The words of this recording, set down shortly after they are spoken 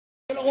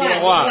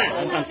Wah,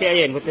 nanti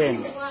aja ikutin.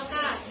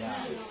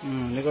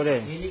 Ini kau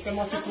deh. Ini kan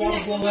masih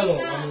keluarga loh,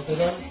 kamu itu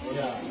kan.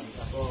 Ya,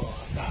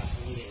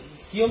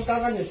 cium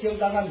tangan ya, cium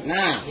tangan.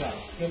 Nah, ya,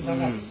 cium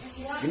tangan.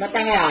 Di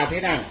tengah,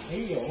 Tihang.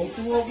 Iya, orang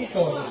tua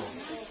gitu.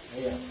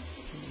 Iya.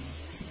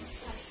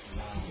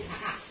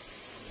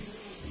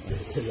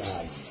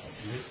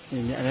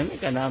 Ini ada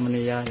karena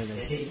menikah gitu.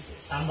 Jadi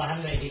tambahan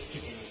dari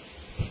dikit ini.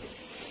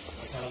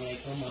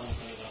 Assalamualaikum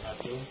warahmatullahi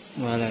wabarakatuh.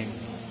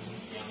 Waalaikumsalam.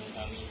 Yang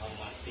kami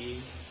hormati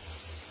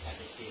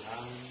Agus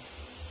Tihang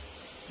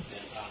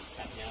dan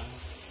perangkatnya.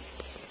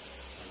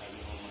 Dan kami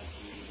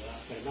hormati juga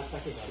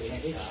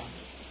Babinsa,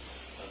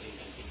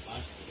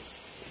 Bhabinkamtibmas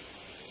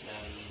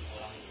dan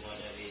orang tua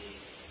dari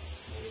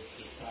murid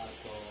kita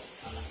atau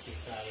anak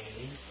kita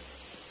ini.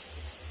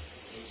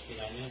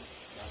 Istilahnya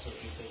masuk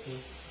itu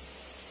tuh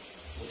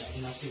budaknya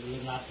masih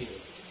belum labil.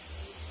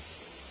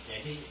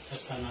 Jadi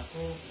pesan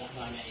aku nggak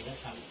banyak itu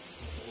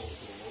untuk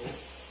waktu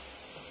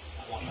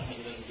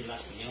juga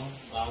jelasnya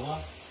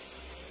bahwa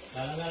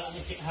galak-galak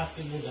ngecek HP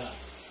muda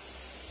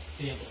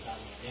itu yang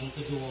pertama. Yang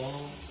kedua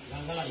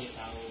galak ya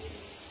tahu.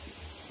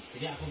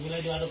 Jadi apabila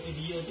dia ada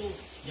video tuh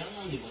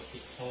jangan dibuat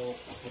TikTok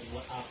atau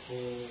dibuat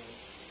apa.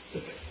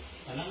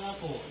 Karena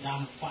apa?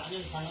 Dampaknya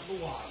sangat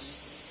luas.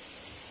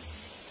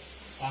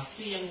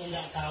 Pasti yang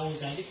nggak tahu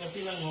tadi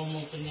pastilah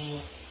ngomong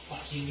tentang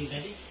Pak Sini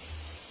tadi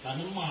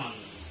tanaman,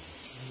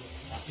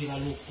 tapi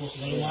lalu post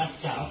segala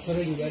macam.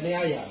 Sering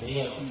jadi ayah.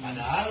 Iya,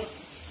 padahal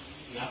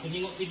ya aku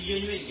nengok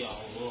videonya, ya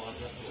Allah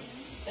ada tuh.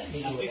 Tapi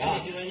kan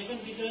istilahnya kan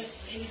kita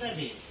ini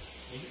tadi,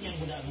 jadi yang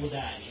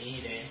budak-budak ini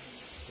deh,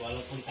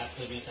 walaupun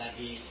katanya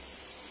tadi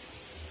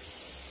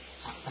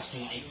akas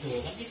cuma itu,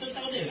 kan kita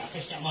tahu deh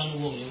akas cak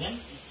manuwong kan,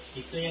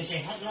 itu yang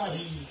sehat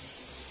lari.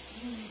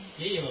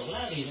 Iya,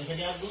 lari, nggak usah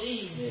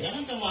diagoin.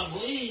 Jangan kamu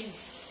agoin.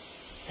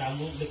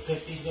 Kamu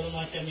deketi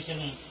segala macam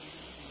misalnya.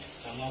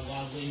 Kamu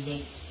agoin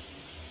dong.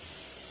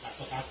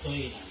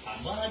 Kata-katoin,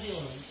 tambah aja.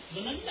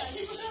 Benar tidak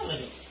ada masalah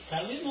dong.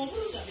 Kami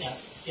ngobrol tak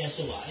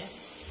biasa ya.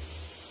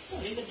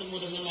 Sering ketemu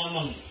dengan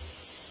mamang.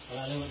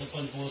 Kalau lewat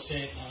depan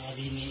polsek,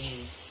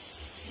 dini,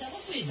 tidak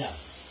apa-apa tidak.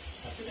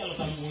 Tapi kalau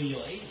kamu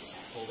uyoi,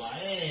 aku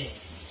baik.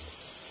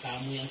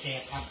 Kamu yang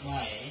sehat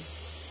baik.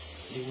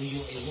 Di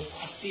uyuk itu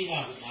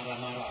pastilah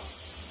marah-marah.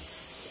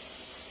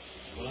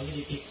 Apalagi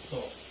di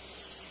TikTok.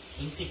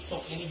 Di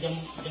TikTok ini jam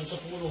 10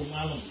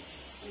 malam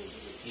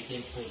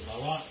ditelepon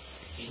bahwa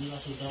inilah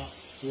sudah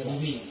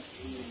booming.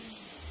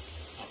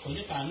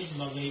 Akhirnya kami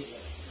sebagai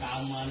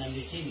keamanan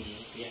di sini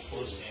pihak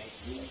polsek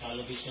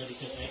kalau bisa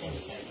diselesaikan.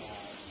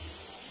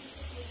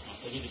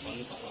 Akhirnya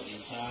dipanggil Pak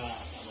Babinsa,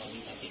 Pak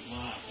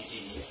Bhabinkamtibmas di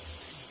sini.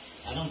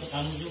 Karena untuk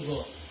kamu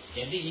juga.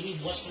 Jadi ini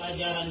buat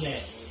pelajaran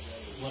deh.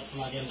 Buat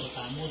pelajaran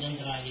pertama dan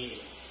terakhir.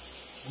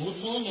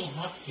 Gunanya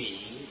HP,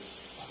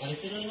 Pak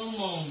Karistina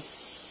ngomong,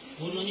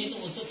 gunanya itu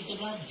untuk kita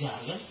belajar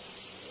kan?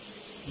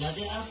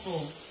 Belajar apa?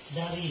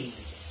 Daring.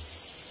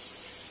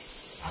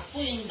 Apa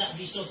yang tidak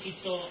bisa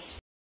kita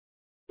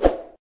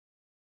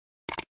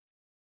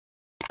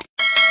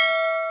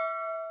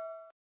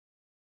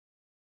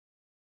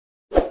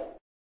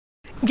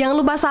Jangan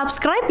lupa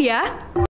subscribe ya.